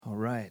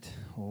right.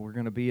 Well, we're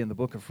going to be in the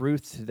book of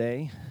Ruth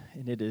today,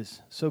 and it is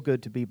so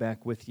good to be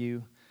back with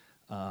you.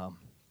 I'll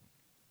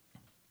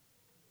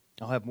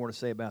have more to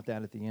say about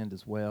that at the end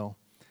as well.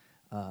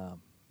 But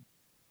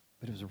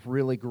it was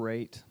really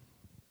great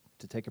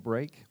to take a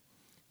break,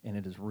 and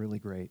it is really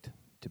great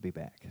to be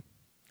back.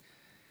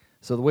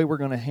 So the way we're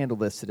going to handle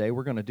this today,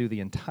 we're going to do the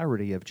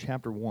entirety of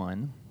chapter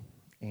 1,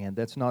 and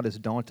that's not as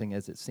daunting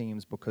as it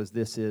seems because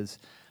this is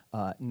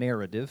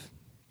narrative,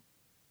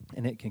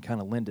 and it can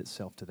kind of lend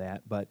itself to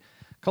that. But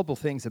a couple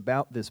things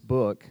about this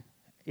book.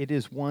 It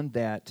is one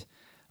that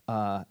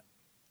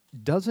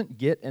doesn't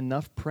get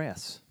enough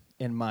press,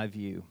 in my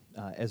view,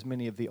 as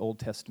many of the Old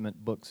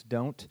Testament books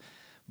don't.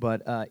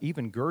 But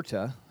even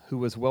Goethe, who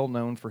was well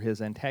known for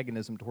his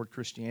antagonism toward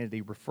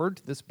Christianity, referred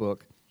to this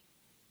book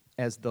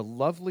as the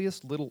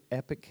loveliest little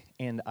epic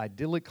and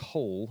idyllic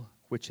whole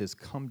which has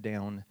come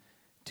down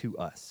to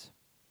us.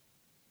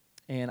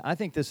 And I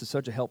think this is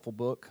such a helpful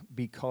book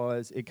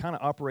because it kind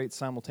of operates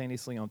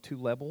simultaneously on two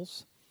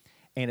levels,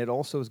 and it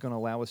also is going to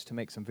allow us to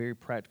make some very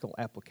practical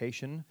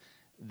application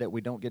that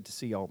we don't get to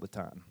see all the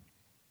time.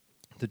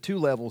 The two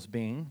levels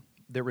being,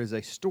 there is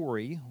a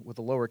story with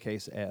a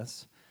lowercase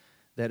s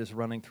that is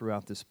running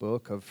throughout this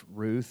book of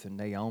Ruth and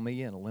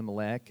Naomi and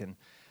Elimelech and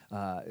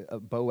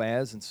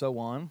Boaz and so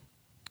on.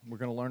 We're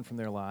going to learn from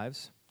their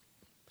lives.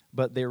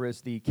 But there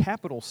is the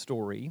capital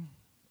story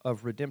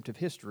of redemptive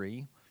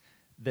history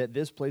that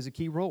this plays a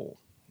key role.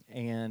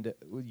 And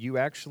you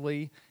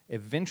actually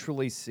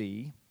eventually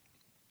see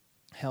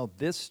how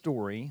this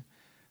story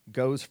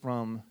goes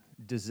from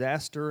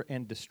disaster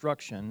and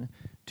destruction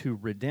to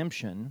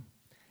redemption,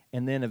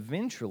 and then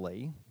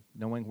eventually,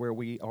 knowing where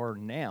we are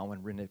now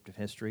in redemptive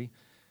history,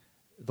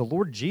 the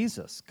Lord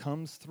Jesus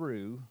comes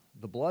through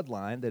the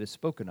bloodline that is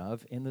spoken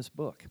of in this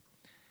book.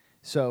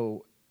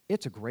 So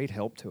it's a great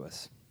help to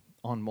us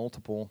on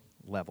multiple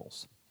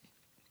levels.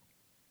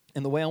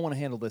 And the way I want to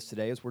handle this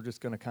today is we're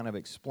just going to kind of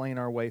explain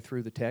our way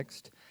through the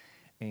text,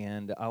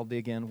 and I'll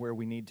dig in where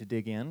we need to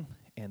dig in,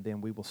 and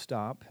then we will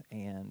stop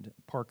and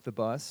park the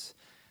bus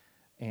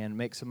and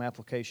make some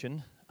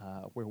application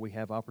where we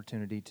have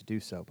opportunity to do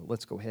so. But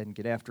let's go ahead and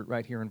get after it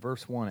right here in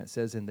verse 1. It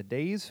says, "In the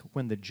days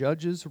when the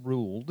judges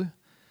ruled,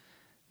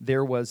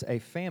 there was a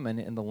famine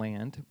in the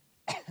land,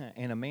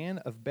 and a man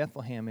of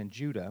Bethlehem in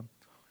Judah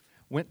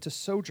went to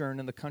sojourn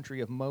in the country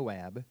of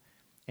Moab,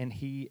 and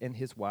he and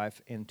his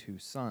wife and 2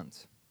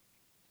 sons.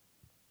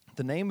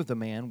 The name of the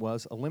man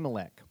was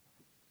Elimelech,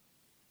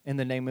 and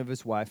the name of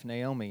his wife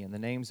Naomi, and the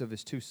names of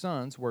his 2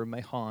 sons were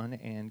Mahlon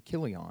and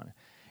Chilion,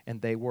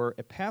 and they were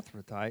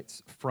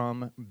Epaphrathites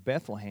from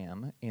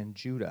Bethlehem in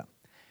Judah.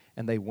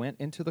 And they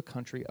went into the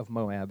country of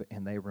Moab,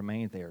 and they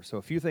remained there." So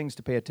a few things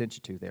to pay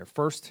attention to there.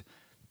 First,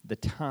 the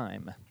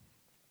time.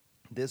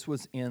 This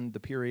was in the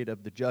period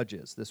of the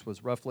Judges. This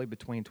was roughly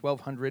between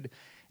 1200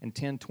 and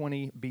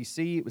 1020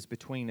 BC. It was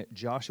between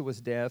Joshua's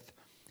death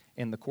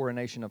and the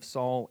coronation of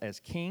Saul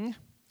as king.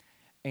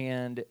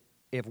 And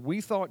if we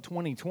thought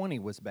 2020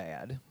 was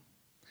bad,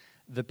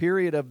 the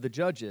period of the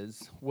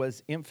Judges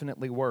was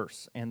infinitely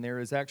worse. And there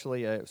is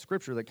actually a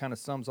scripture that kind of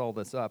sums all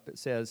this up. It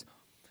says,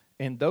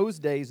 "In those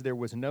days there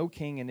was no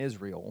king in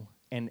Israel,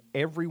 and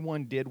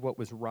everyone did what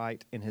was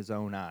right in his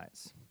own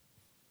eyes."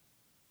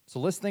 So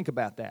let's think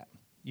about that.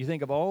 You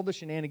think of all the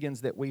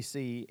shenanigans that we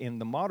see in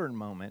the modern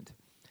moment,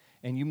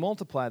 and you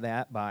multiply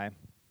that by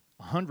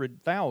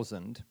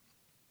 100,000,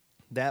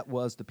 that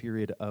was the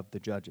period of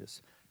the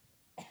Judges.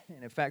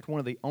 And in fact, one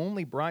of the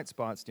only bright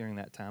spots during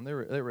that time, there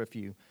were a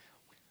few,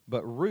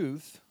 but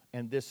Ruth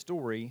and this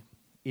story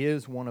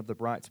is one of the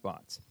bright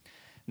spots.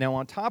 Now,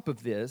 on top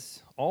of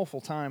this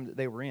awful time that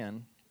they were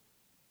in,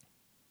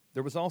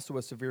 there was also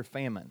a severe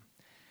famine.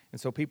 And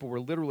so people were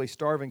literally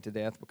starving to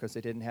death because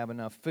they didn't have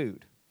enough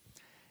food.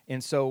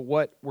 And so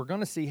what we're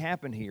going to see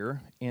happen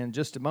here in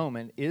just a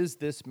moment is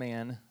this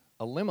man,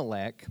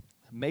 Elimelech,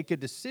 make a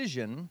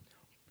decision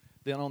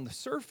that on the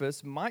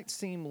surface might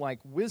seem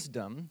like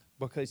wisdom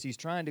because he's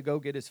trying to go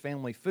get his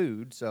family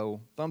food,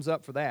 so thumbs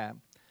up for that.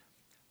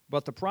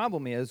 But the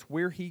problem is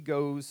where he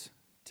goes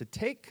to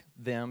take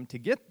them to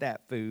get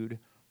that food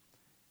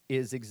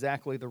is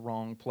exactly the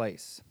wrong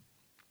place.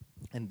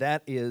 And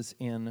that is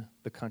in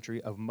the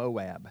country of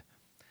Moab.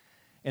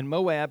 And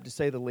Moab, to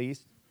say the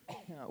least,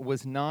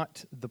 was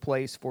not the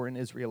place for an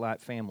Israelite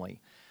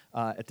family.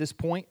 At this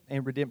point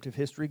in redemptive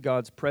history,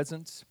 God's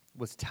presence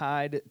was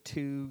tied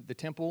to the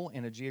temple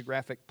in a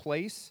geographic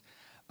place,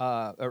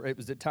 or it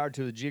was tied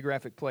to a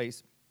geographic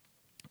place,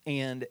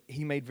 and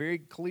he made very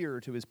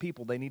clear to his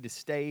people they need to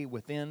stay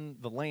within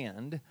the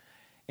land,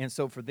 and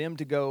so for them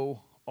to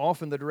go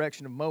off in the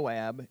direction of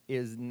Moab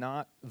is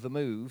not the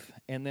move.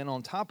 And then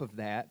on top of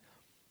that,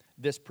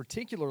 this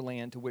particular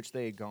land to which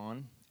they had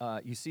gone,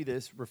 you see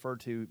this referred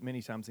to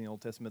many times in the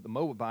Old Testament. The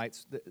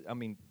Moabites,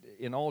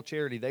 in all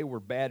charity, they were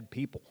bad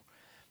people.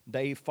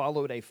 They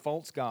followed a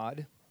false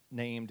god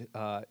named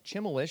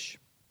Chimelish,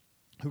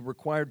 who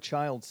required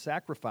child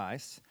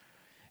sacrifice,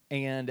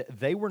 and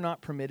they were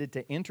not permitted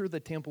to enter the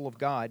temple of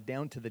God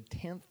down to the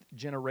 10th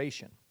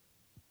generation.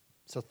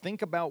 So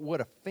think about what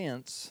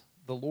offense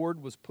the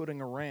Lord was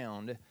putting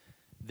around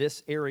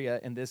this area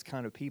and this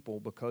kind of people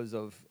because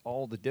of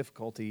all the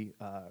difficulty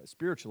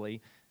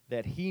spiritually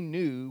that he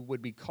knew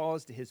would be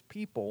caused to his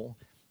people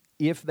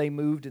if they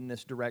moved in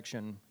this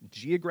direction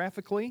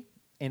geographically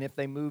and if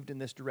they moved in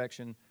this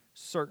direction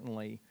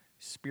certainly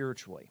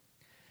spiritually.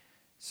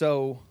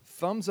 So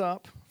thumbs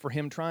up for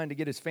him trying to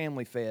get his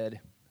family fed,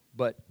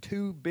 but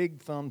two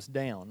big thumbs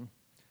down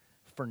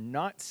for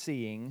not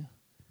seeing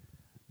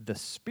the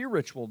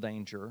spiritual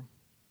danger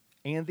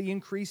and the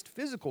increased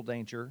physical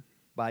danger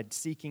by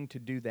seeking to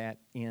do that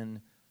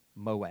in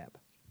Moab.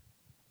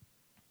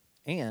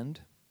 And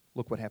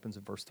look what happens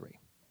in verse 3.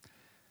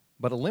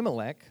 But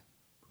Elimelech,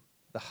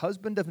 the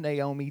husband of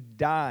Naomi,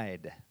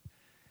 died,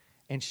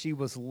 and she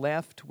was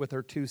left with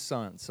her two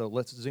sons. So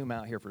let's zoom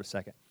out here for a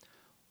second.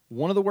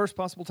 One of the worst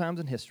possible times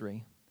in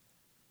history,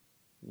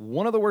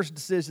 one of the worst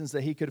decisions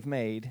that he could have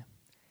made,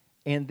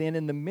 and then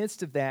in the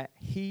midst of that,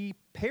 he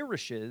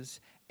perishes,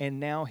 and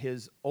now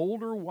his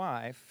older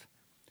wife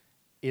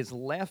is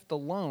left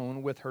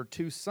alone with her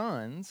two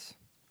sons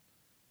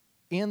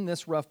in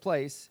this rough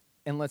place.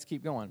 And let's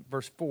keep going.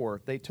 Verse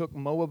 4, they took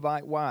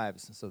Moabite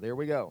wives. So there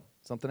we go.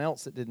 Something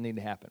else that didn't need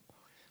to happen.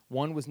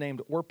 One was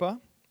named Orpah,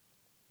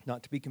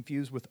 not to be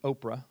confused with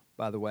Oprah,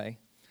 by the way.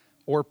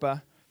 Orpah.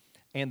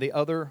 And the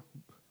other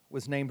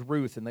was named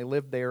Ruth, and they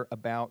lived there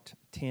about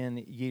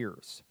 10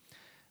 years.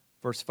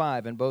 Verse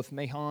 5, and both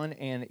Mahon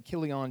and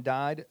Chilion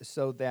died,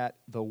 so that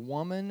the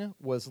woman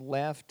was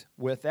left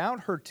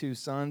without her two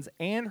sons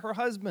and her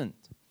husband.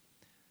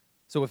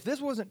 So if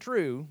this wasn't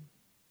true,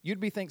 you'd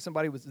be thinking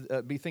somebody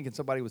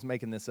was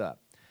making this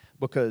up,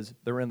 because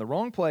they're in the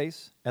wrong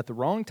place at the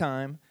wrong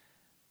time.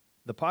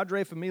 The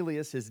Padre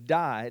Familias has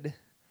died.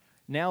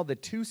 Now the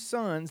two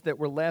sons that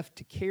were left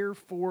to care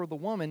for the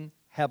woman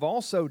have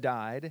also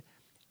died,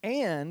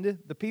 and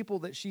the people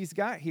that she's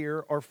got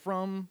here are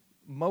from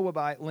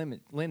Moabite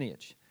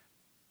lineage.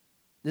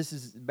 This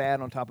is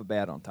bad on top of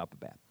bad on top of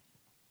bad.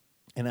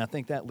 And I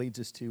think that leads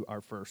us to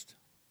our first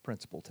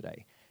principle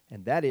today,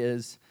 and that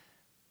is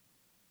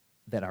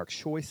that our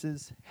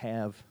choices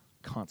have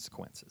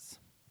consequences.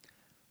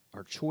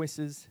 Our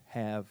choices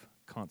have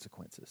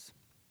consequences.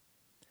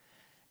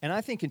 And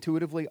I think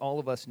intuitively all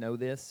of us know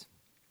this,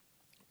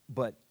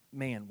 but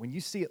man, when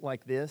you see it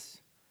like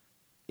this,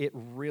 it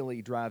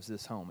really drives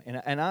this home.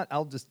 And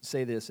I'll just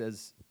say this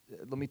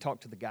let me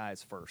talk to the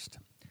guys first.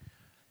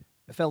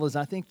 Fellas,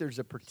 I think there's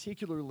a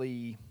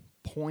particularly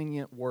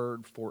poignant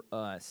word for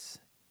us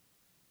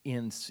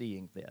in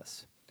seeing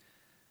this,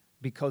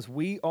 because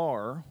we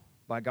are,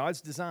 by God's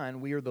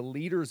design, we are the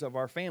leaders of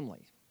our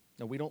family.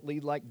 Now, we don't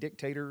lead like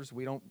dictators.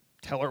 We don't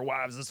tell our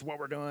wives this is what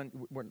we're doing.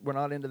 We're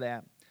not into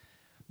that.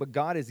 But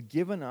God has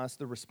given us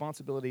the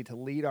responsibility to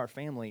lead our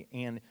family,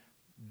 and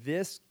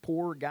this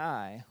poor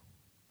guy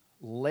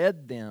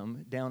led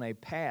them down a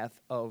path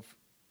of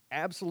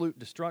absolute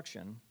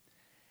destruction,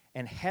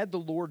 and had the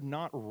Lord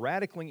not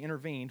radically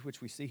intervened, which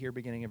we see here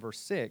beginning in verse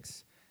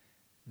 6,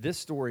 this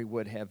story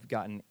would have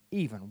gotten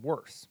even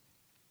worse.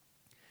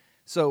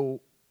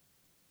 So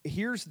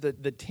here's the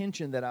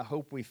tension that I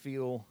hope we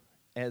feel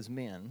as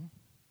men,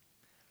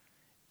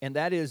 and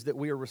that is that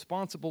we are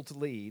responsible to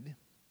lead,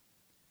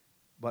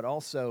 but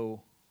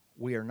also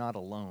we are not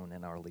alone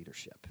in our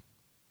leadership,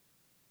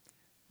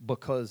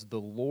 because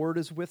the Lord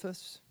is with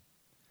us.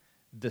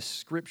 The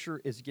Scripture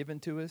is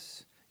given to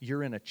us.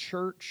 You're in a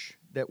church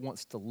that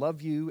wants to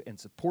love you and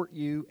support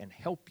you and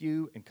help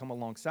you and come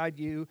alongside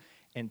you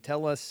and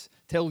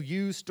tell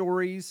you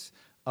stories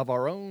of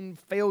our own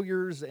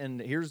failures,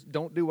 and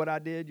don't do what I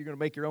did. You're going to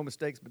make your own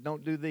mistakes, but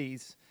don't do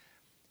these.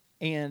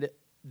 And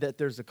that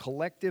there's a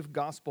collective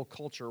gospel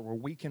culture where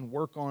we can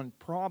work on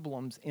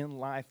problems in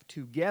life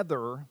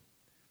together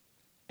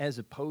as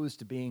opposed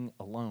to being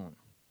alone.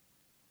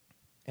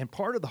 And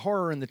part of the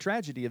horror and the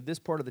tragedy of this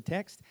part of the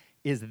text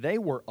is they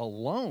were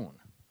alone.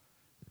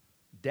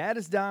 Dad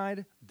has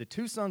died, the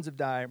two sons have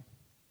died,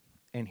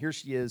 and here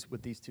she is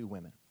with these two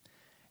women.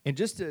 And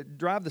just to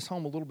drive this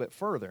home a little bit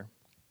further,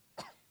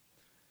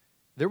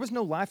 there was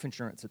no life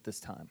insurance at this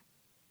time.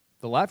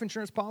 The life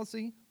insurance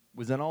policy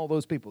was in all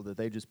those people that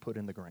they just put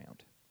in the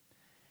ground.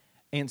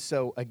 And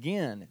so,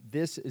 again,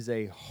 this is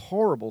a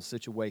horrible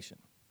situation.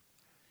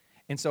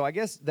 And so I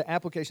guess the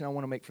application I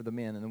want to make for the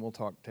men, and then we'll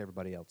talk to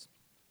everybody else,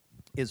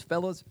 is,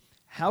 fellas,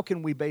 how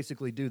can we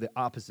basically do the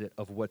opposite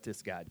of what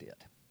this guy did?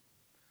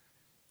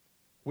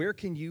 Where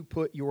can you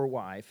put your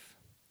wife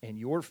and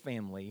your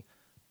family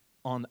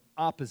on the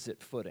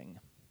opposite footing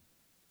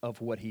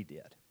of what he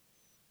did?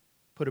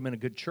 Put them in a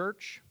good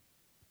church.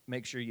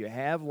 Make sure you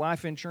have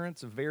life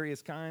insurance of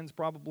various kinds,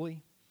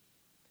 probably.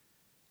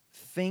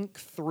 Think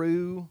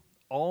through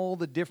all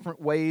the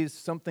different ways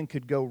something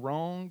could go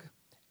wrong,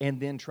 and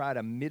then try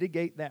to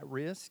mitigate that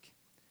risk.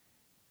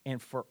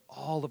 And for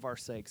all of our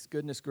sakes,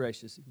 goodness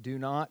gracious, do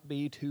not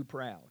be too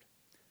proud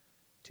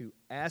to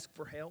ask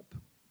for help,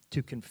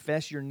 to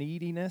confess your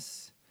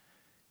neediness,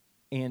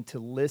 and to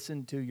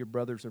listen to your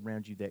brothers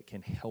around you that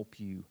can help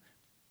you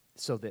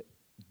so that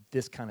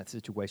this kind of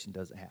situation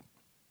doesn't happen.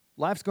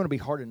 Life's going to be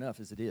hard enough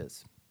as it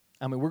is.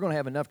 I mean, we're going to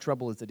have enough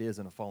trouble as it is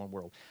in a fallen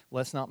world.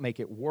 Let's not make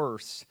it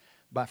worse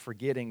by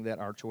forgetting that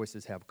our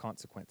choices have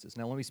consequences.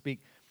 Now, let me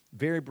speak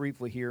very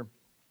briefly here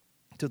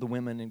to the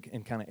women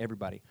and kind of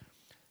everybody.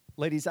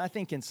 Ladies, I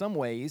think in some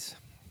ways,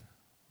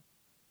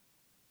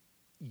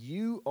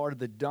 you are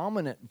the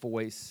dominant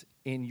voice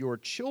in your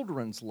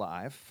children's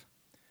life,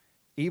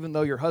 even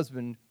though your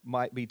husband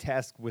might be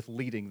tasked with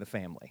leading the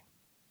family.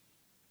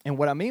 And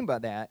what I mean by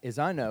that is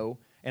I know,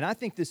 and I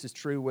think this is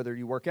true whether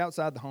you work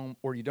outside the home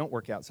or you don't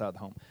work outside the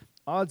home,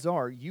 odds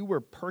are you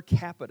were per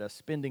capita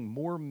spending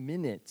more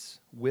minutes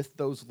with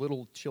those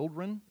little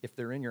children, if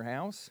they're in your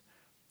house,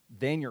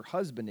 than your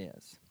husband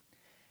is.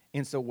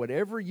 And so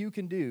whatever you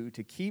can do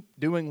to keep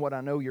doing what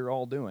I know you're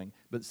all doing,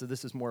 but so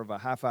this is more of a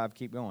high five,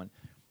 keep going.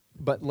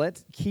 But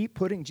let's keep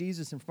putting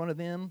Jesus in front of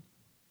them.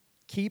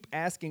 Keep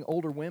asking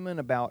older women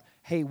about,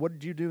 hey, what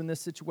did you do in this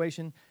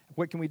situation?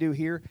 What can we do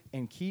here?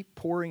 And keep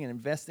pouring and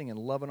investing and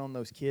loving on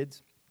those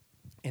kids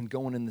and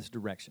going in this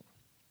direction.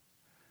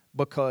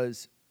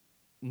 Because,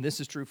 and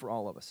this is true for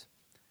all of us,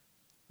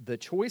 the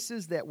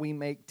choices that we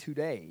make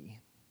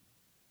today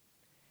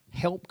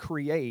help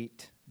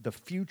create the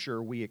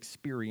future we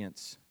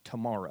experience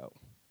tomorrow.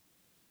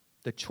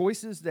 The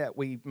choices that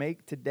we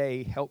make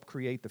today help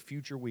create the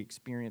future we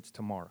experience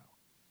tomorrow.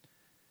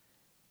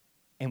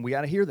 And we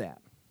got to hear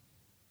that.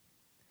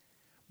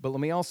 But let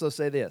me also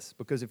say this,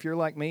 because if you're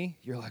like me,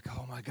 you're like,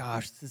 oh my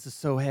gosh, this is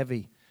so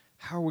heavy.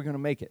 How are we going to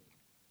make it?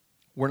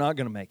 We're not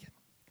going to make it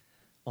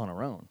on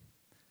our own.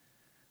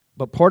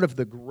 But part of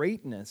the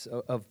greatness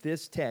of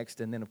this text,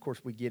 and then of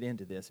course we get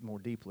into this more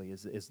deeply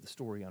as the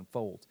story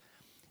unfolds,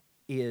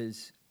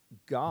 is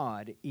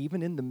God,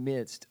 even in the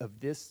midst of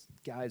this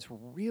guy's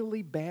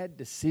really bad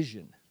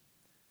decision,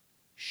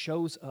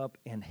 shows up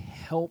and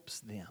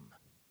helps them.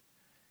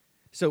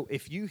 So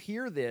if you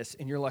hear this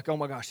and you're like, oh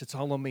my gosh, it's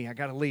all on me, I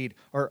got to lead,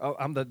 or oh,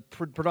 I'm the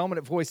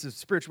predominant voice of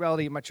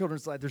spirituality in my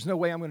children's life, there's no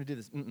way I'm going to do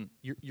this.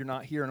 You're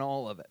not hearing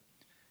all of it.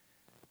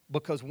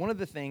 Because one of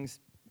the things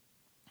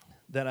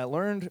that I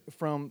learned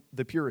from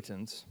the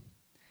Puritans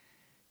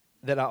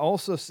that I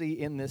also see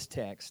in this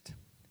text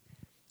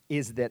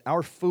is that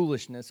our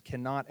foolishness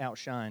cannot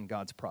outshine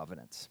God's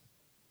providence.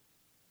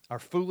 Our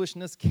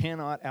foolishness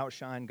cannot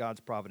outshine God's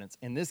providence.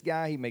 And this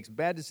guy, he makes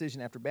bad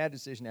decision after bad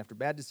decision after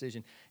bad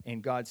decision,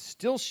 and God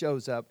still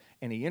shows up,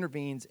 and he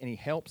intervenes, and he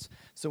helps.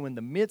 So in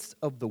the midst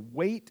of the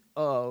weight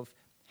of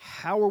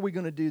how are we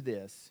going to do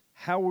this,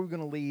 how are we going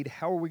to lead,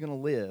 how are we going to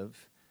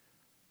live,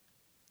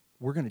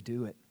 we're going to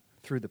do it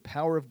through the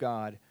power of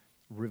God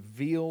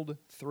revealed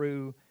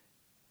through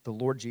the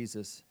Lord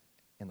Jesus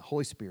and the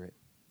Holy Spirit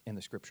and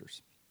the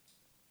Scriptures.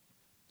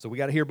 So we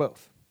got to hear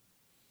both.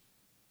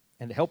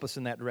 And to help us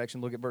in that direction,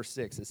 look at verse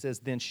 6. It says,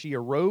 then she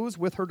arose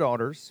with her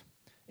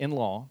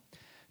daughters-in-law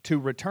to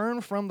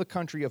return from the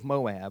country of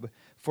Moab,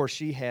 for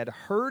she had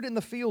heard in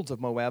the fields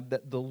of Moab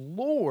that the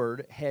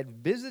Lord had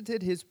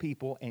visited his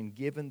people and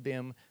given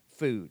them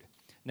food.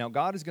 Now,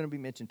 God is going to be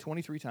mentioned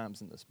 23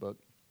 times in this book.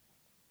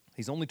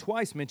 He's only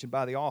twice mentioned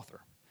by the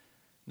author.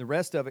 The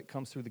rest of it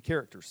comes through the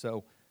characters,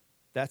 so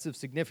that's of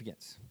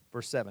significance.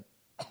 Verse 7.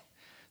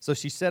 So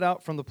she set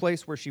out from the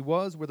place where she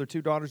was with her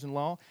two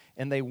daughters-in-law,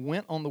 and they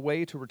went on the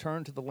way to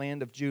return to the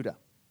land of Judah.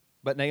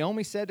 But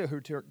Naomi said to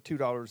her two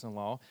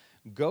daughters-in-law,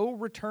 go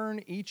return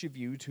each of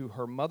you to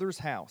her mother's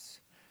house.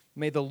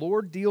 May the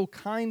Lord deal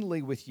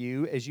kindly with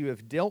you as you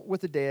have dealt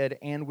with the dead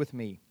and with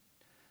me.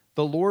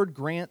 The Lord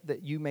grant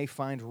that you may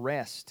find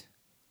rest,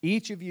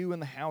 each of you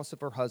in the house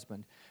of her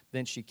husband.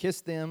 Then she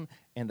kissed them,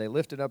 and they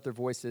lifted up their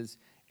voices,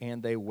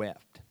 and they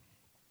wept.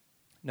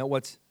 Now,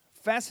 what's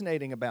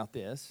fascinating about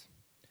this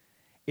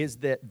is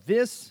that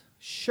this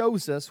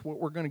shows us what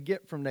we're going to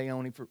get from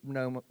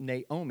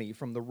Naomi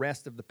from the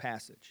rest of the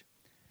passage.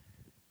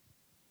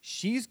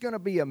 She's going to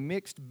be a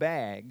mixed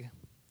bag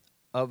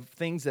of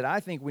things that I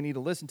think we need to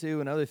listen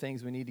to and other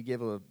things we need to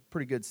give a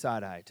pretty good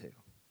side eye to.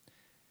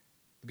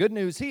 The good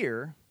news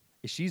here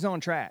is she's on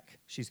track.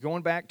 She's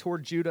going back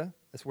toward Judah.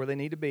 That's where they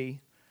need to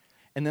be.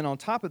 And then on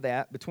top of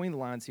that, between the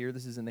lines here,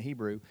 this is in the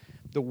Hebrew,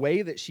 the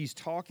way that she's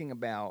talking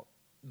about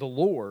the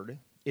Lord,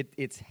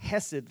 it's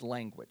Hesed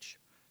language.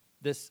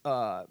 This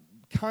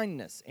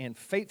kindness and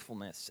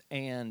faithfulness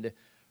and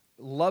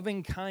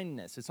loving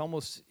kindness. It's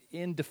almost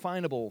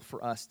indefinable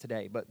for us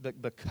today, but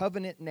the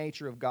covenant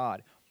nature of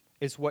God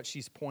is what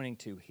she's pointing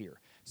to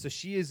here. So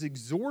she is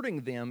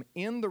exhorting them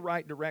in the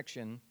right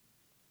direction,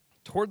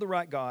 toward the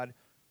right God,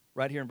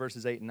 right here in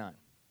verses 8 and 9.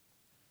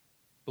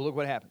 But look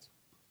what happens.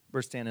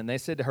 Verse 10, and they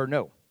said to her,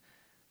 no,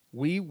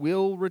 we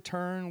will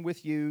return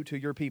with you to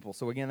your people.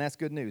 So again, that's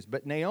good news.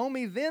 But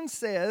Naomi then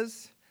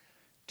says,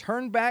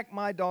 turn back,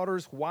 my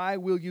daughters, why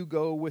will you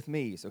go with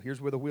me? So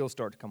here's where the wheels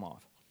start to come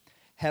off.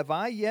 Have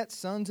I yet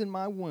sons in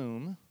my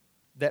womb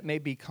that may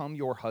become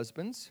your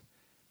husbands?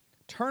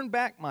 Turn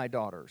back, my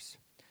daughters.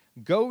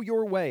 Go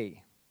your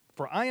way,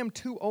 for I am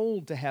too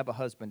old to have a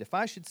husband. If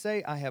I should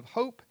say I have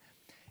hope,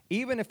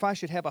 even if I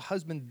should have a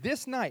husband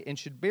this night and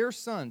should bear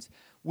sons,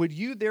 would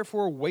you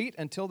therefore wait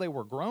until they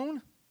were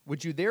grown?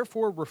 Would you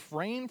therefore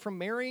refrain from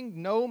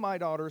marrying? No, my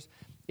daughters,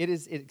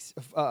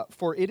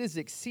 for it is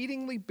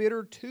exceedingly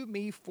bitter to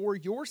me for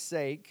your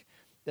sake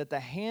that the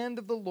hand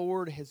of the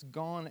Lord has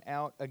gone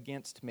out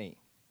against me.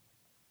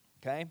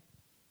 Okay?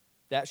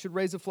 That should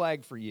raise a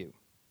flag for you.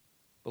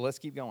 But let's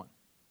keep going.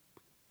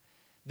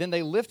 Then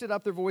they lifted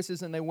up their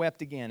voices and they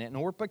wept again. And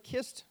Orpah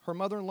kissed her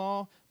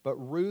mother-in-law, but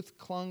Ruth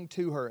clung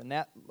to her. And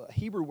that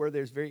Hebrew word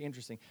there is very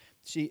interesting.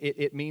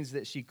 It means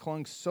that she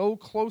clung so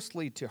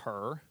closely to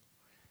her,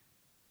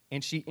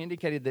 and she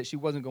indicated that she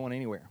wasn't going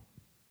anywhere.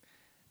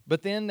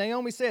 But then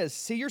Naomi says,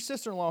 see, your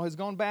sister-in-law has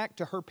gone back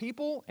to her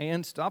people,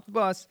 and stop the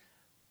bus,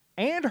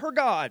 and her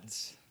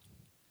gods.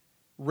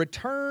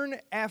 Return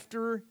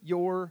after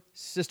your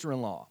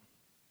sister-in-law.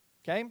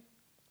 Okay?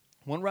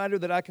 One writer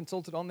that I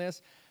consulted on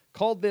this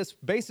called this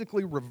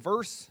basically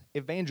reverse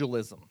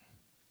evangelism.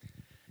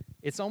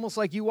 It's almost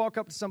like you walk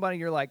up to somebody and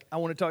you're like, I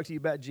want to talk to you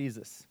about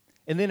Jesus.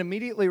 And then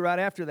immediately right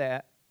after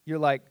that, you're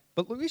like,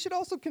 but we should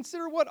also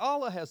consider what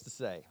Allah has to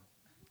say.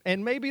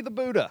 And maybe the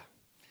Buddha.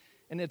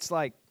 And it's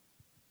like,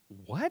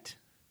 what?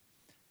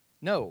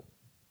 No,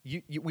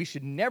 we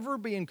should never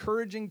be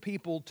encouraging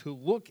people to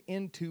look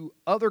into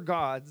other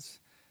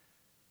gods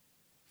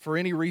for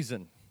any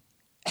reason.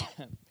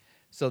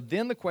 So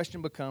then the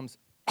question becomes,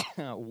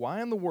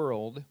 why in the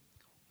world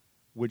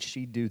would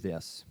she do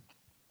this?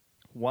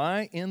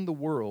 Why in the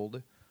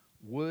world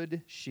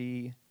would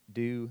she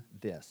do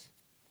this?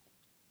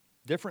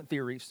 Different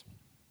theories.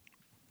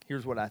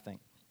 Here's what I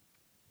think.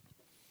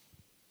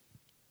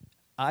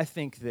 I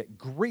think that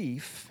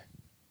grief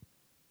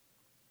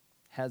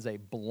has a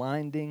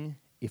blinding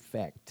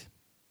effect.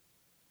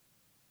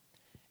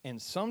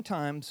 And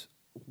sometimes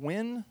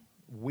when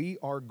we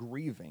are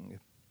grieving,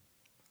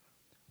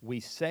 we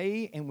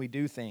say and we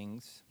do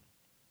things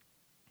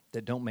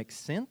that don't make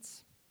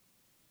sense,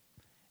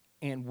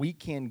 and we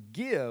can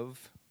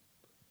give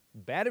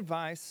bad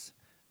advice,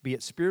 be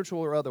it spiritual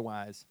or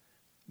otherwise,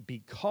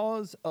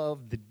 because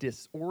of the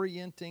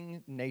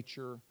disorienting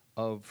nature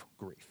of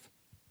grief.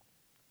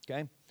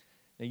 Okay?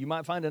 Now, you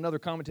might find another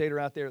commentator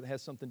out there that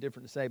has something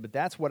different to say, but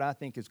that's what I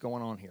think is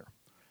going on here.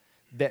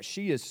 That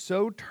she is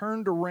so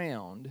turned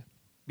around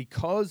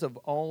because of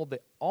all the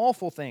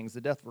awful things,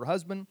 the death of her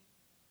husband,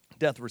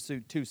 death of her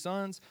two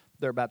sons,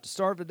 they're about to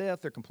starve to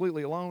death, they're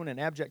completely alone in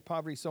abject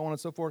poverty, so on and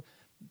so forth.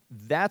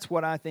 That's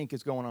what I think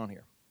is going on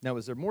here. Now,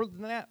 is there more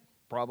than that?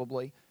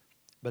 Probably.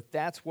 But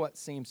that's what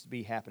seems to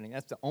be happening.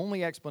 That's the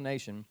only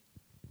explanation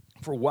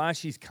for why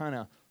she's kind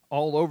of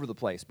all over the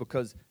place.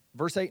 Because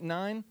verse 8 and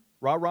 9,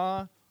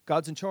 rah-rah,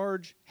 God's in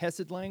charge,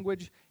 Hesed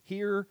language.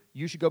 Here,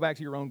 you should go back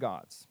to your own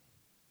gods.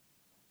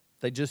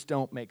 They just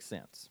don't make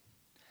sense.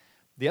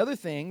 The other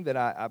thing that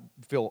I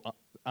feel,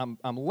 I'm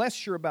less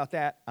sure about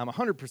that. I'm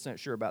 100%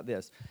 sure about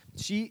this.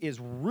 She is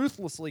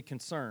ruthlessly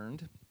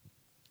concerned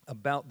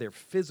about their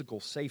physical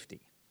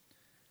safety.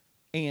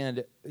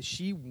 And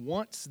she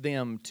wants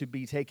them to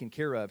be taken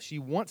care of. She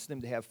wants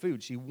them to have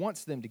food. She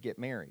wants them to get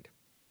married.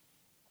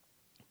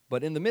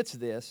 But in the midst of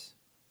this,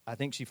 I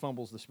think she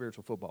fumbles the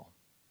spiritual football.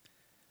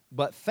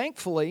 But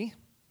thankfully,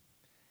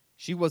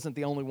 she wasn't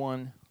the only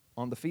one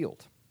on the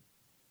field.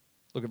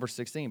 Look at verse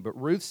 16. But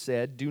Ruth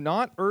said, do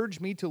not urge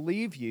me to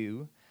leave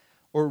you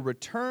or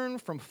return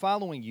from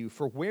following you,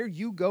 for where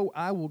you go,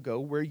 I will go.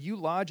 Where you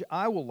lodge,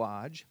 I will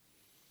lodge.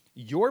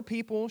 Your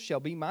people shall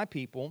be my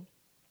people,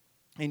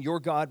 and your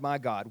God my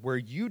God. Where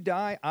you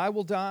die, I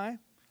will die,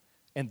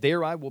 and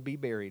there I will be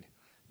buried.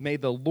 May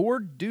the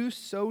Lord do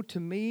so to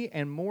me,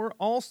 and more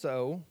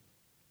also,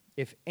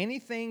 if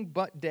anything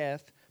but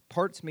death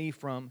parts me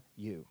from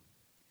you.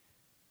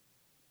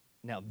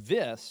 Now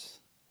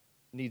this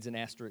needs an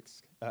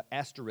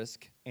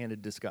asterisk and a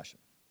discussion.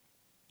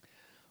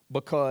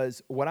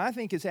 Because what I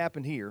think has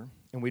happened here,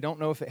 and we don't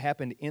know if it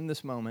happened in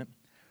this moment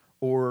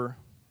or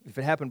if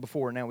it happened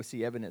before, now we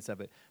see evidence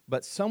of it.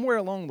 But somewhere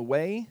along the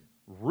way,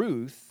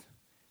 Ruth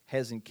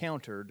has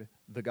encountered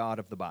the God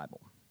of the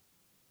Bible.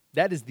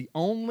 That is the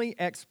only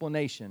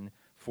explanation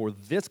for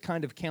this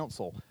kind of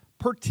counsel,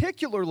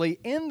 particularly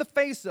in the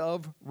face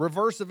of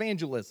reverse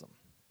evangelism.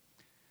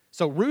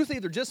 So Ruth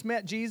either just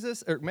met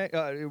Jesus or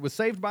was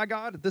saved by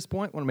God at this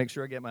point. I want to make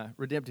sure I get my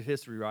redemptive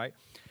history right.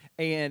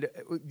 And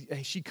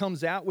she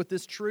comes out with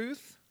this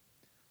truth,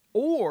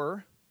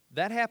 or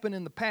that happened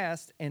in the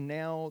past, and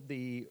now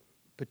the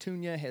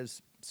petunia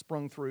has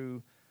sprung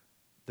through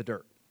the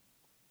dirt.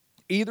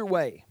 Either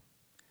way,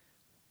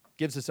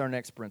 gives us our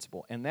next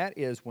principle, and that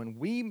is when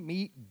we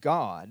meet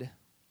God,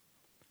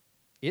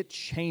 it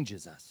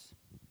changes us.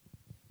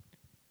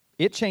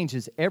 It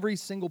changes every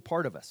single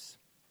part of us.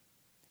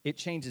 It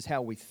changes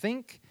how we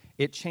think.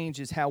 It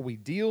changes how we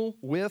deal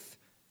with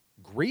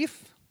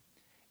grief.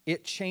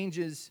 It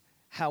changes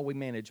how we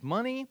manage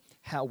money,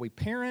 how we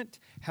parent,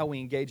 how we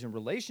engage in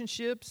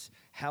relationships,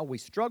 how we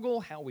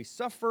struggle, how we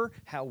suffer,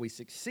 how we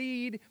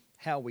succeed,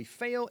 how we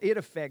fail. It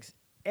affects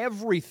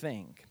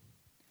everything.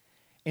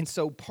 And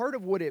so part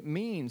of what it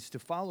means to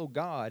follow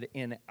God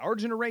in our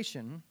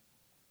generation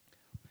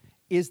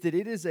is that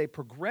it is a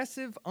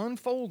progressive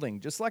unfolding,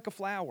 just like a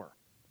flower,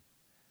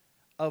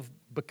 of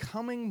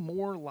becoming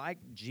more like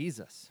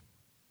Jesus.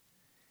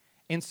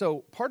 And so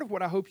part of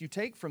what I hope you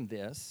take from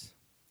this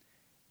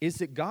is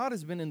that God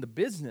has been in the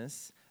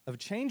business of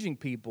changing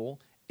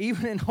people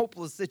even in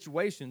hopeless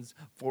situations,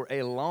 for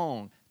a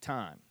long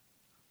time.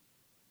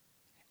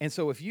 And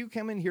so if you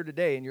come in here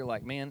today and you're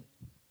like, man,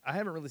 I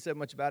haven't really said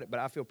much about it, but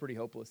I feel pretty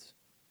hopeless,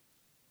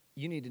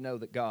 you need to know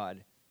that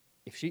God,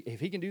 if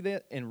he can do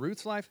that in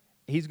Ruth's life,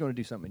 he's going to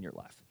do something in your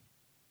life.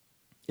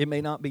 It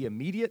may not be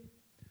immediate.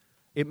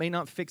 It may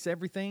not fix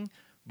everything,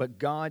 but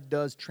God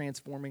does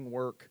transforming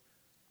work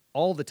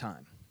all the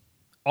time.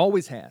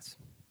 Always has.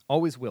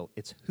 Always will.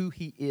 It's who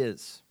he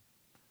is.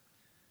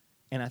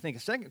 And I think a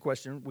second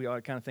question we ought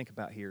to kind of think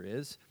about here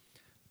is,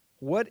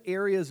 what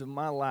areas of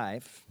my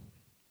life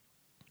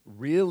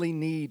really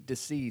need to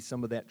see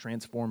some of that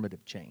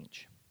transformative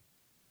change?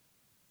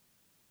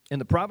 In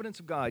the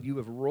providence of God, you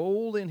have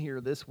rolled in here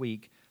this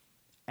week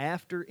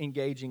after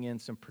engaging in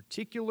some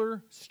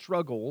particular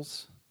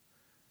struggles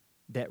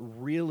that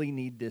really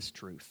need this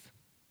truth.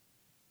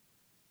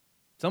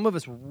 Some of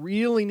us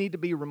really need to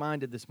be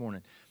reminded this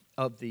morning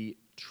of the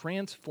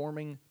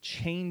transforming,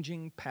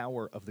 changing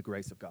power of the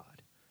grace of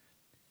God.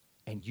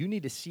 And you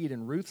need to see it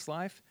in Ruth's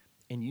life,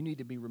 and you need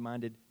to be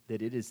reminded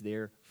that it is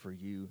there for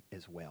you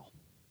as well.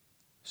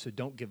 So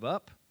don't give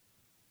up.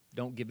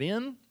 Don't give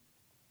in.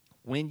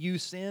 When you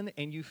sin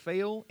and you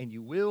fail, and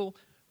you will,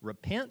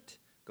 repent.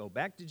 Go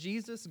back to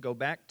Jesus. Go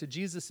back to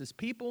Jesus'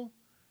 people.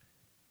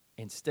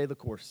 And stay the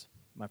course,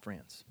 my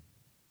friends.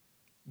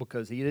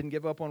 Because he didn't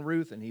give up on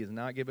Ruth, and he has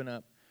not given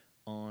up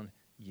on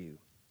you.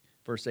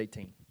 Verse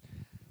 18.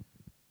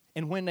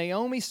 And when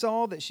Naomi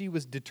saw that she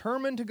was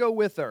determined to go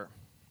with her,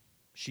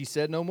 she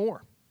said no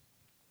more.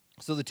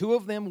 So the two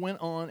of them went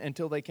on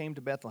until they came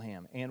to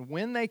Bethlehem. And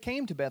when they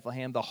came to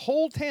Bethlehem, the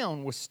whole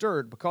town was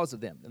stirred because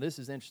of them. And this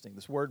is interesting.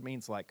 This word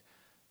means like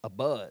a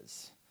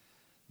buzz.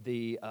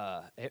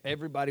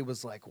 Everybody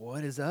was like,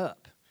 what is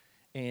up?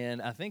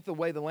 And I think the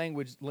way the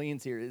language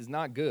leans here is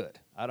not good.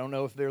 I don't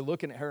know if they're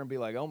looking at her and be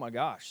like, oh my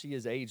gosh, she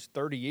has aged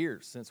 30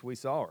 years since we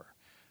saw her.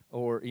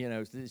 Or,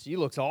 she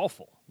looks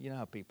awful. You know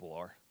how people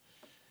are.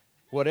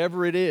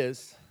 Whatever it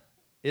is,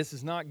 this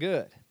is not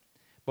good.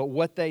 But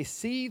what they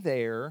see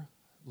there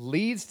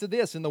leads to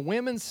this. And the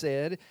women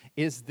said,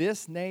 is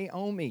this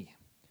Naomi?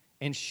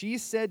 And she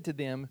said to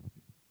them,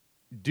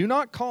 do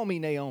not call me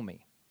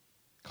Naomi.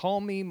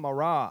 Call me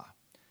Marah.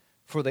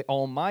 For the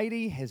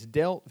Almighty has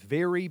dealt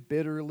very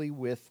bitterly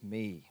with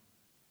me.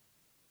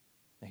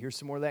 Now here's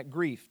some more of that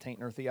grief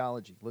tainting her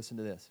theology. Listen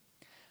to this.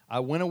 I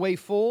went away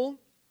full,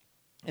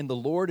 and the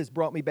Lord has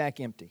brought me back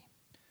empty.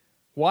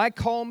 Why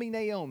call me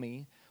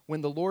Naomi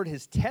when the Lord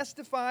has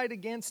testified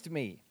against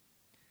me,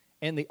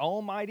 and the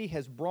Almighty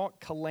has brought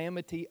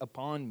calamity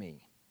upon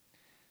me?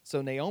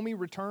 So Naomi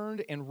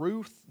returned, and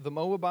Ruth the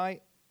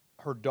Moabite,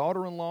 her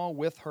daughter-in-law,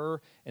 with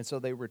her. And so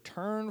they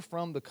returned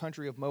from the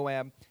country of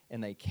Moab,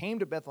 and they came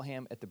to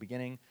Bethlehem at the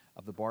beginning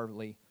of the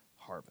barley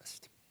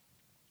harvest.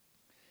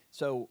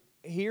 So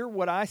here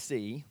what I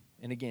see,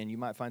 and again, you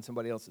might find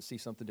somebody else that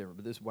sees something different,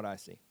 but this is what I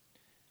see.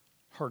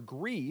 Her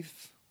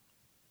grief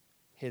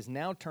has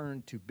now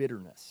turned to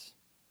bitterness.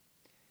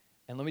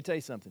 And let me tell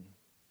you something.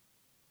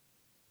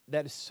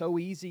 That is so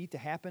easy to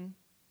happen.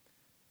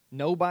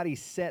 Nobody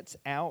sets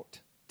out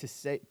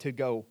to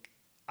go,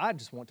 I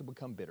just want to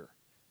become bitter.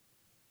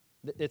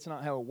 It's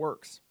not how it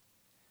works.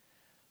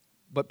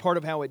 But part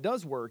of how it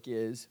does work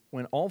is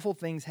when awful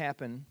things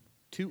happen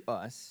to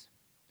us,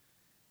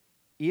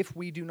 if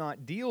we do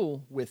not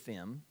deal with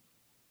them,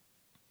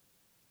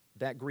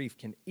 that grief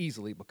can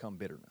easily become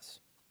bitterness.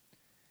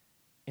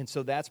 And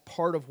so that's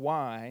part of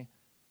why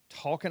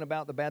talking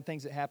about the bad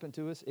things that happen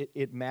to us,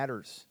 it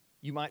matters.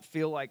 You might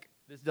feel like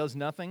this does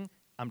nothing.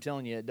 I'm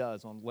telling you it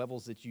does on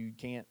levels that you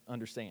can't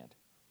understand.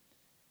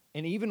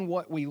 And even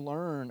what we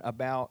learn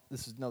about,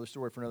 this is another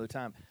story for another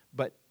time,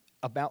 but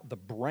about the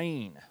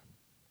brain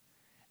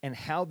and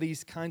how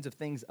these kinds of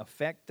things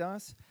affect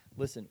us.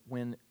 Listen,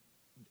 when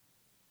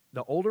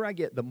the older I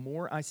get, the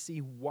more I see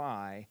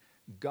why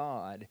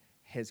God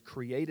has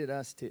created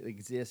us to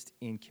exist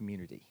in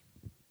community.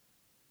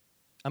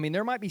 I mean,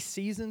 there might be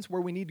seasons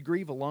where we need to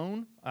grieve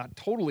alone. I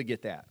totally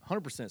get that.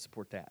 100%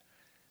 support that.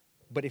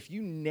 But if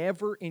you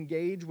never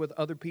engage with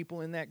other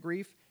people in that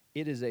grief,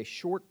 it is a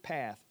short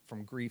path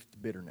from grief to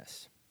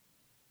bitterness.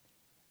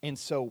 And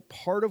so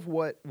part of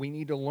what we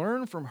need to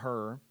learn from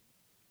her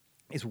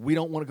is we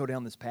don't want to go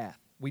down this path.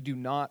 We do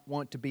not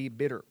want to be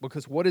bitter.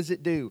 Because what does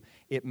it do?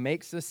 It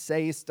makes us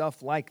say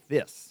stuff like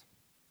this.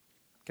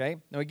 Okay?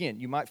 Now again,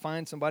 you might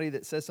find somebody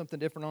that says something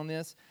different on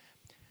this.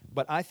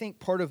 But I think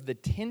part of the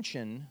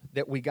tension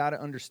that we got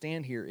to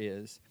understand here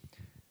is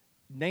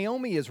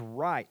Naomi is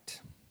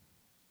right.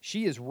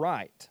 She is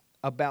right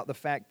about the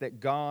fact that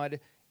God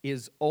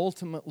is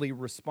ultimately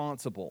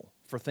responsible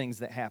for things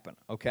that happen,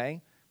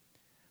 okay?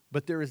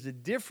 But there is a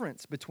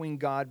difference between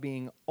God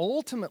being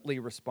ultimately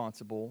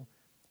responsible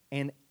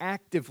and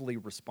actively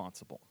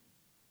responsible.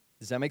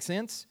 Does that make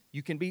sense?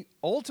 You can be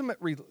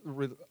ultimately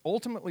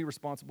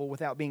responsible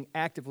without being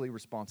actively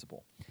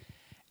responsible.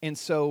 And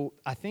so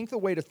I think the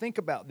way to think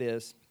about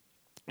this,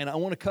 and I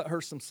want to cut her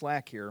some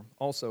slack here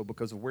also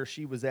because of where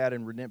she was at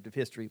in redemptive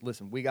history.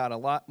 Listen, we got a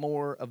lot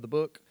more of the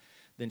book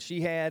than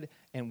she had,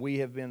 and we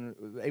have been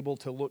able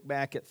to look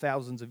back at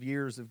thousands of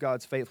years of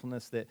God's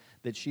faithfulness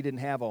that she didn't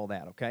have all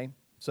that, okay?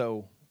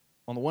 So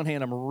on the one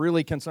hand, I'm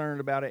really concerned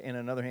about it, and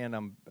on the other hand,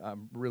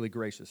 I'm really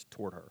gracious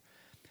toward her.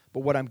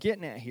 But what I'm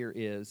getting at here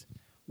is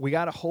we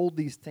got to hold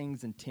these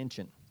things in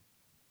tension.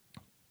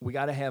 We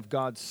got to have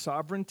God's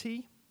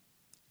sovereignty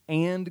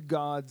and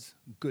God's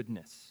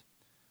goodness.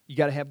 You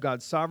got to have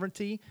God's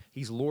sovereignty.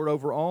 He's Lord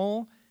over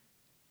all.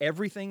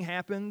 Everything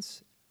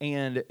happens,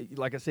 and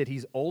like I said,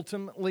 He's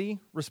ultimately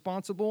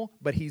responsible,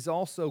 but He's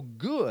also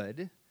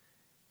good,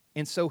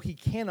 and so He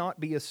cannot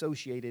be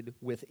associated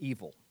with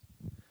evil.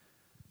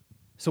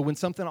 So when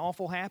something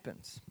awful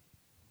happens,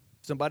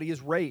 somebody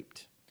is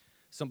raped,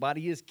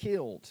 somebody is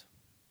killed,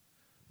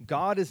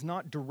 God is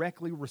not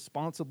directly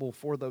responsible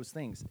for those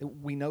things.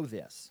 We know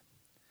this.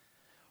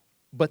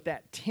 But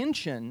that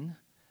tension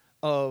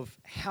of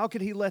how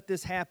could He let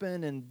this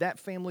happen, and that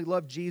family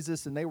loved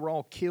Jesus and they were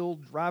all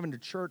killed driving to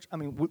church. I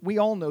mean, we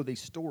all know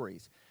these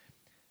stories.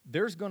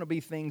 There's going to be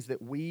things that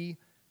we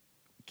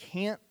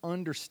can't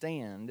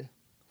understand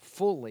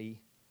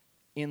fully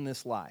in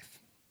this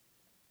life.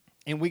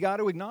 And we got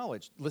to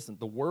acknowledge, listen,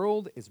 the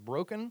world is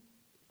broken,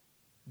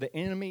 the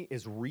enemy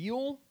is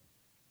real,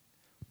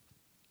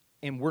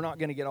 and we're not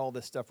going to get all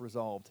this stuff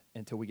resolved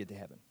until we get to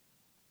heaven.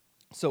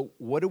 So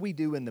what do we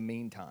do in the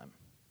meantime?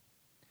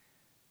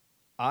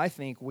 I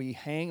think we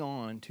hang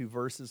on to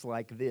verses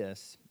like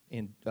this,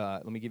 and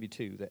let me give you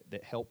two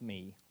that help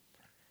me,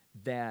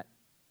 that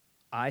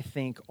I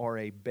think are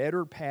a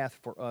better path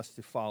for us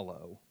to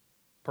follow,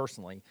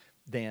 personally,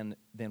 than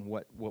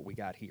what we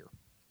got here.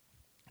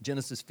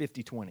 Genesis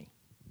 50:20.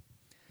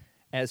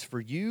 As for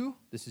you,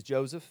 this is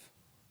Joseph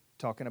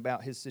talking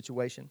about his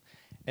situation.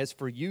 As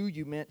for you,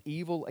 you meant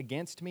evil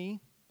against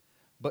me,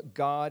 but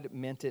God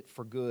meant it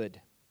for good,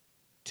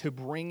 to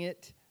bring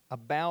it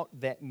about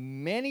that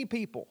many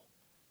people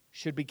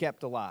should be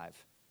kept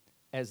alive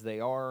as they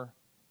are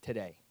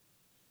today.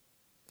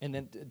 And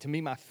then to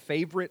me, my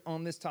favorite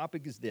on this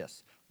topic is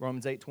this,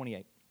 Romans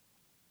 8:28.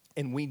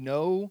 And we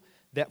know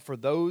that for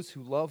those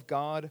who love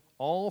God,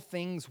 all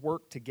things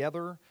work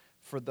together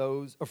for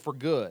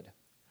good,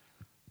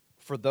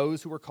 for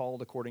those who are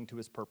called according to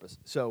His purpose.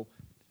 So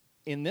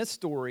in this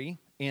story,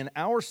 in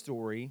our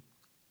story,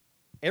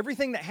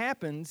 everything that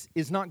happens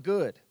is not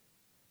good.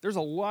 There's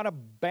a lot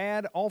of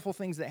bad, awful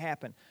things that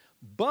happen.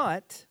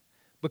 But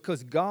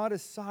because God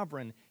is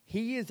sovereign,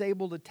 He is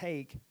able to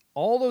take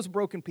all those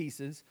broken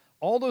pieces,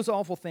 all those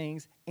awful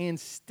things, and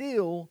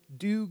still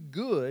do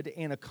good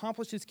and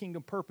accomplish His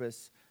kingdom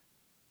purpose,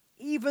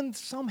 even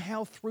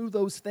somehow through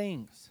those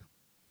things.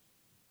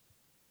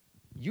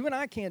 You and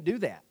I can't do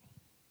that.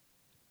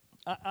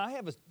 I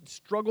have a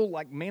struggle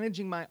like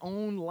managing my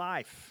own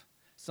life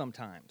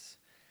sometimes.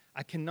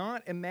 I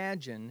cannot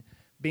imagine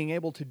being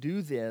able to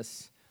do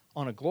this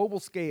on a global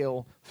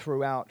scale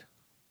throughout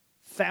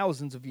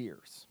thousands of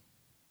years.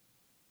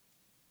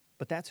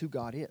 But that's who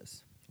God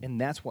is, and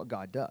that's what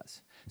God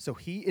does. So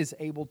He is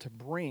able to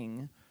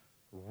bring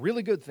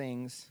really good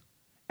things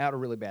out of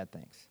really bad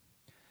things.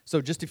 So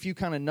just a few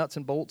kind of nuts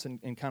and bolts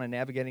and kind of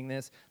navigating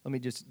this. Let me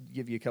just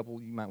give you a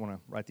couple. You might want to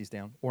write these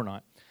down or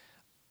not.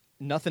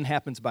 Nothing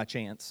happens by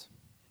chance.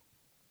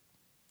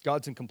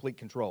 God's in complete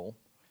control.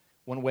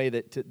 One way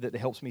that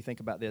helps me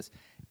think about this,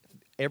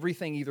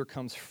 everything either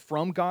comes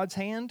from God's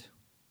hand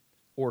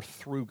or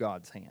through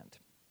God's hand.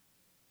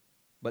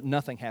 But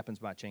nothing happens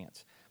by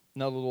chance.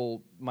 Another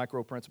little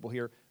micro principle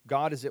here.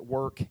 God is at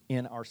work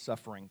in our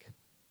suffering.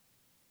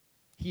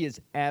 He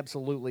is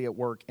absolutely at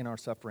work in our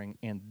suffering,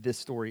 and this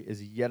story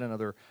is yet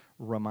another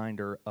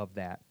reminder of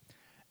that.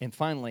 And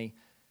finally,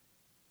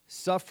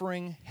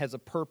 suffering has a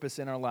purpose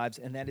in our lives,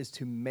 and that is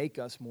to make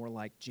us more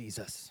like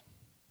Jesus.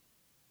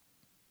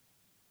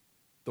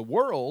 The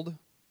world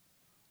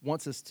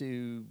wants us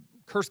to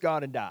curse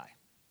God and die,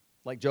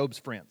 like Job's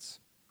friends,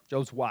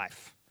 Job's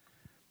wife.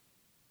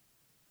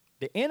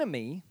 The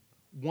enemy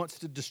wants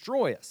to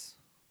destroy us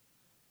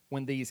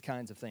when these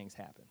kinds of things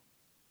happen.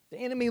 The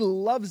enemy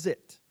loves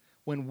it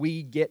when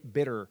we get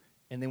bitter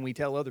and then we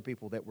tell other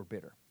people that we're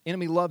bitter.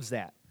 Enemy loves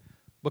that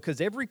because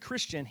every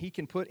Christian he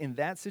can put in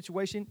that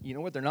situation, you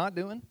know what they're not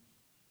doing?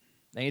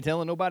 They ain't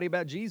telling nobody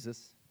about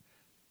Jesus.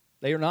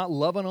 They are not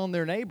loving on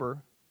their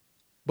neighbor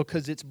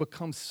because it's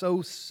become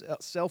so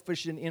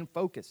selfish and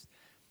in-focused.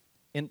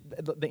 And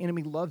the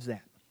enemy loves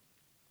that.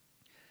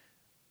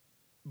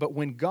 But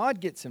when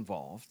God gets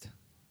involved,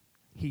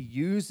 He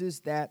uses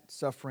that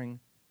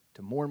suffering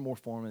to more and more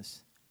form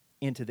us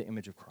into the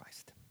image of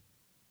Christ.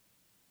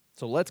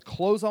 So let's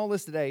close all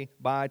this today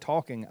by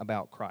talking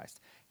about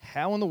Christ.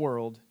 How in the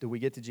world do we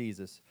get to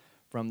Jesus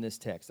from this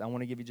text? I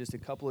want to give you just a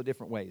couple of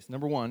different ways.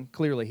 Number one,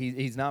 clearly,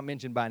 he's not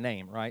mentioned by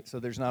name, right? So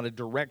there's not a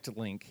direct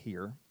link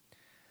here.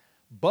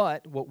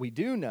 But what we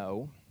do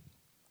know,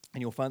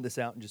 and you'll find this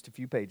out in just a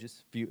few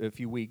pages, a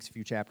few weeks, a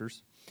few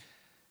chapters,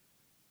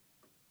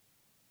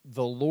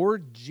 the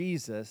Lord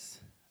Jesus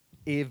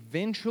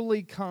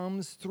eventually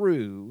comes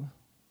through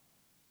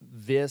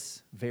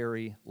this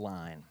very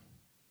line.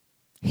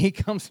 He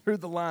comes through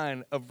the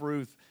line of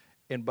Ruth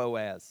and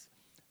Boaz.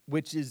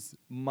 which is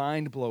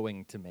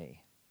mind-blowing to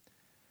me.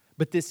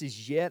 But this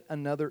is yet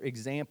another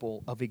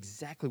example of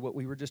exactly what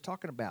we were just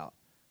talking about.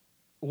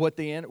 What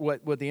the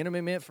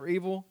enemy meant for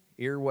evil,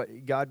 here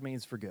what God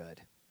means for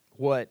good.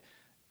 What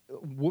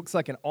looks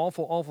like an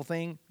awful, awful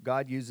thing,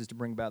 God uses to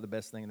bring about the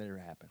best thing that ever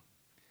happened.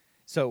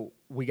 So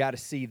we got to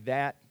see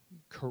that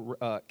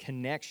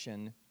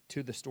connection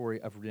to the story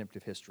of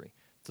redemptive history.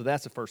 So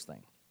that's the first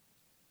thing.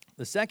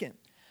 The second,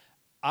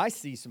 I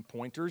see some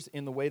pointers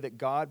in the way that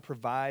God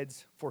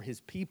provides for his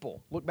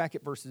people. Look back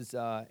at verses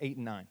 8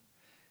 and 9.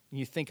 And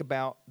you think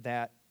about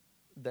that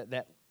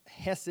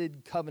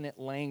Hesed covenant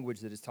language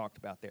that is talked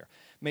about there.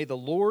 May the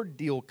Lord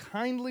deal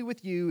kindly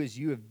with you as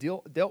you have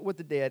dealt with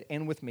the dead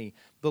and with me.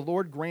 The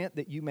Lord grant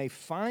that you may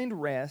find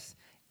rest,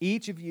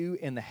 each of you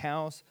in the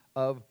house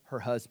of her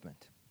husband.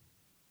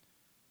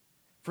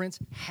 Friends,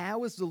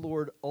 how is the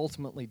Lord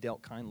ultimately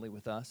dealt kindly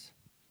with us?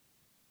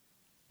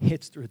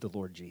 It's through the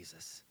Lord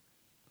Jesus.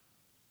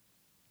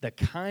 The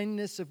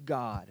kindness of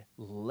God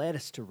led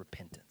us to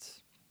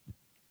repentance.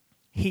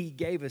 He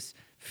gave us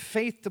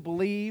faith to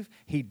believe.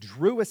 He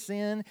drew us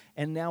in,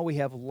 and now we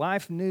have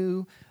life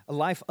new,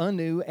 life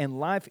anew, and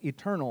life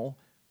eternal.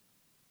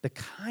 The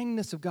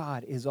kindness of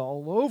God is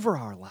all over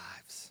our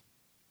lives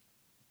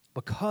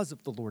because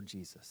of the Lord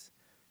Jesus.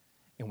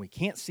 And we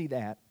can't see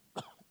that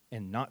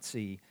and not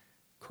see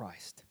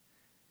Christ.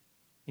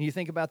 And you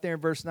think about there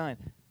in verse 9,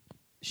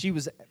 she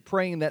was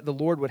praying that the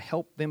Lord would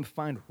help them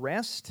find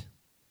rest.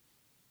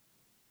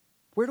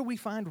 Where do we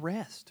find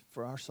rest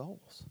for our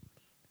souls?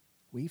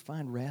 We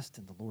find rest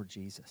in the Lord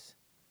Jesus.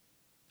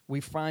 We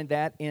find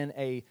that in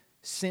a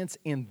sense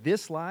in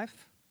this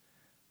life,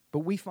 but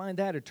we find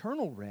that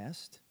eternal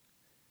rest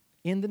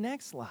in the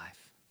next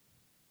life.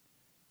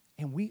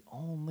 And we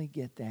only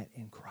get that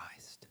in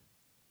Christ.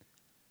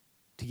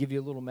 To give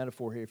you a little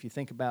metaphor here, if you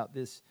think about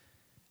this,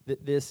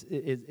 that this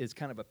is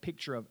kind of a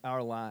picture of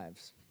our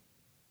lives.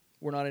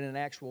 We're not in an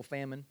actual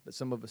famine, but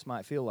some of us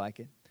might feel like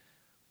it.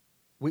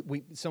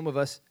 Some of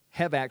us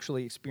have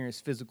actually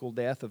experienced physical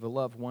death of a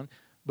loved one,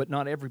 but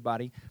not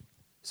everybody.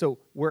 So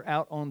we're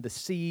out on the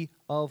sea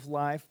of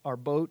life. Our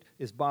boat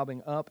is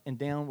bobbing up and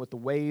down with the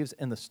waves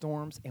and the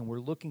storms, and we're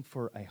looking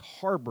for a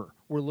harbor.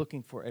 We're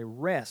looking for a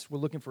rest. We're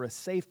looking for a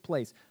safe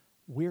place.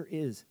 Where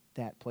is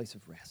that place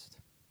of rest?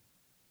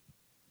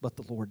 But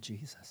the Lord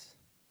Jesus.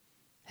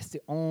 It's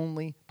the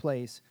only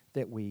place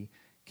that we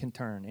can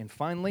turn. And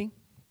finally,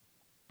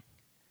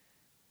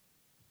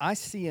 I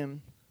see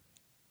him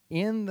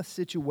in the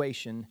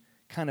situation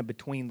kind of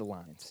between the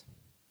lines.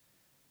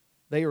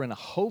 They are in a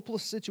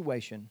hopeless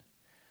situation,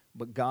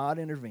 but God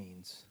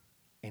intervenes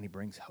and he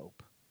brings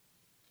hope.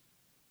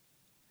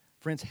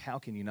 Friends, how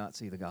can you not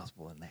see the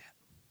gospel in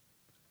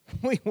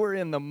that? We were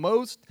in the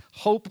most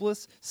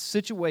hopeless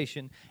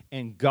situation,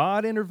 and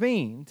God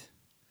intervened,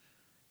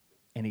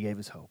 and he gave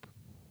us hope.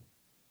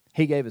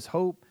 He gave us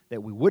hope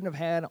that we wouldn't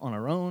have had on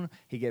our own.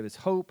 He gave us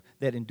hope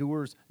that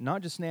endures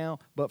not just now,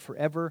 but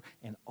forever.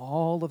 And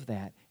all of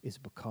that is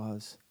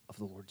because of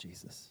the Lord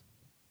Jesus.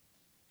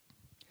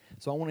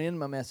 So I want to end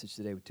my message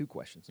today with two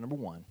questions. Number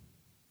one,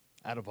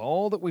 out of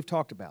all that we've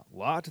talked about, a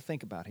lot to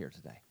think about here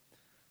today,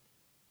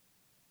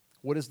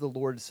 what is the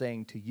Lord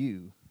saying to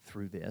you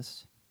through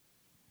this?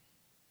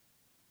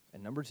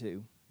 And number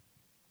two,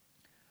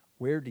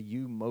 where do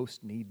you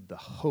most need the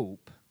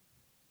hope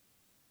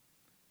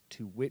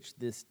to which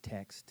this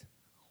text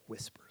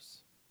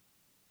whispers?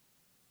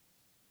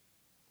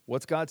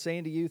 What's God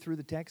saying to you through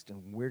the text,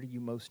 and where do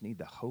you most need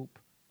the hope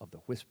of the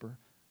whisper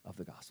of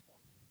the gospel?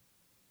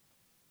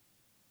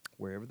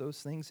 Wherever those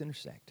things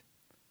intersect,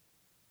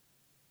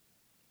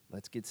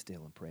 let's get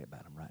still and pray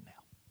about them right now.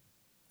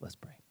 Let's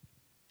pray.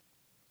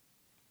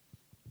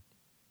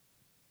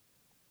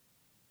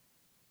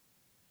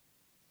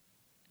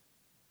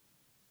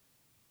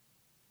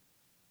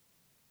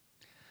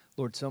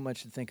 Lord, so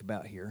much to think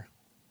about here.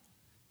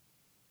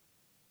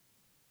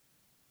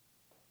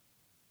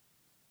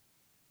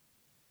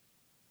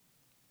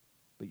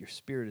 But your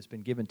Spirit has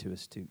been given to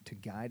us to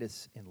guide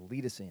us and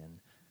lead us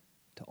in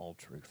to all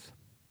truth.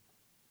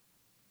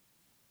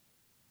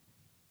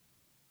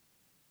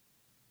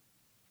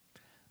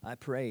 I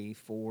pray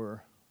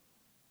for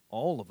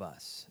all of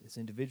us as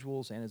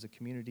individuals and as a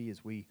community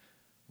as we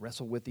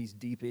wrestle with these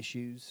deep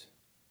issues.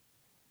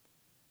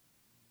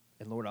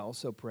 And Lord, I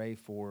also pray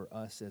for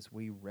us as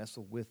we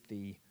wrestle with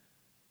the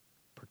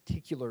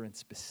particular and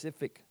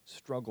specific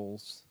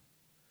struggles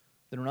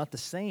that are not the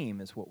same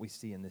as what we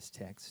see in this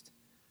text,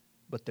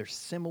 but they're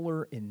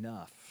similar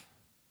enough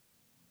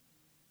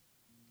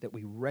that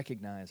we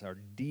recognize our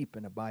deep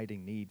and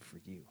abiding need for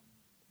you.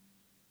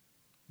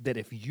 That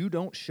if you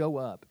don't show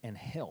up and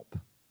help,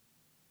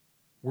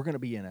 we're going to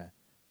be in a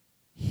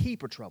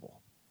heap of trouble.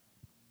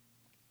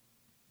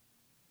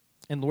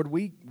 And Lord,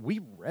 we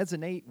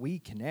resonate, we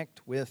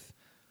connect with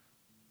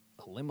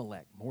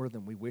Elimelech more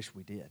than we wish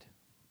we did.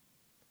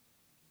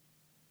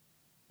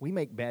 We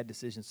make bad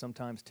decisions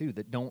sometimes too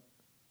that don't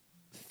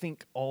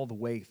think all the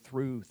way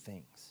through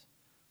things.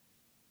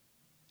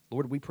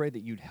 Lord, we pray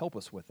that you'd help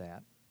us with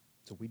that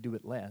so we do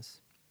it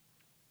less.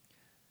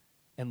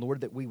 And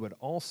Lord, that we would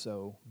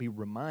also be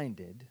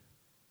reminded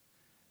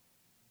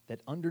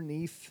that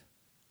underneath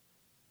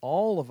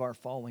all of our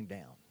falling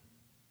down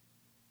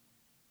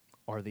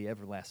are the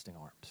everlasting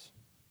arms.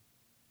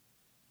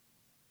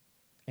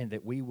 And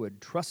that we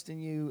would trust in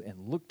you and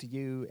look to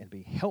you and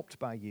be helped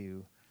by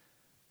you,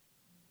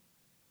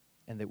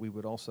 and that we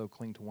would also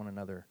cling to one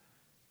another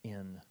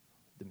in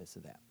the midst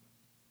of that.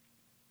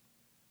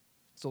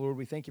 So, Lord,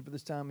 we thank you for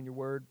this time in your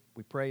word.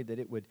 We pray that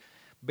it would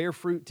bear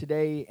fruit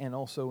today and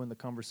also in the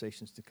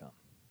conversations to come.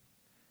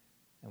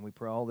 And we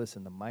pray all this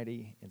in the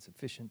mighty and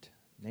sufficient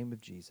name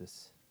of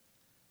Jesus.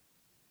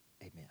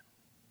 Amen.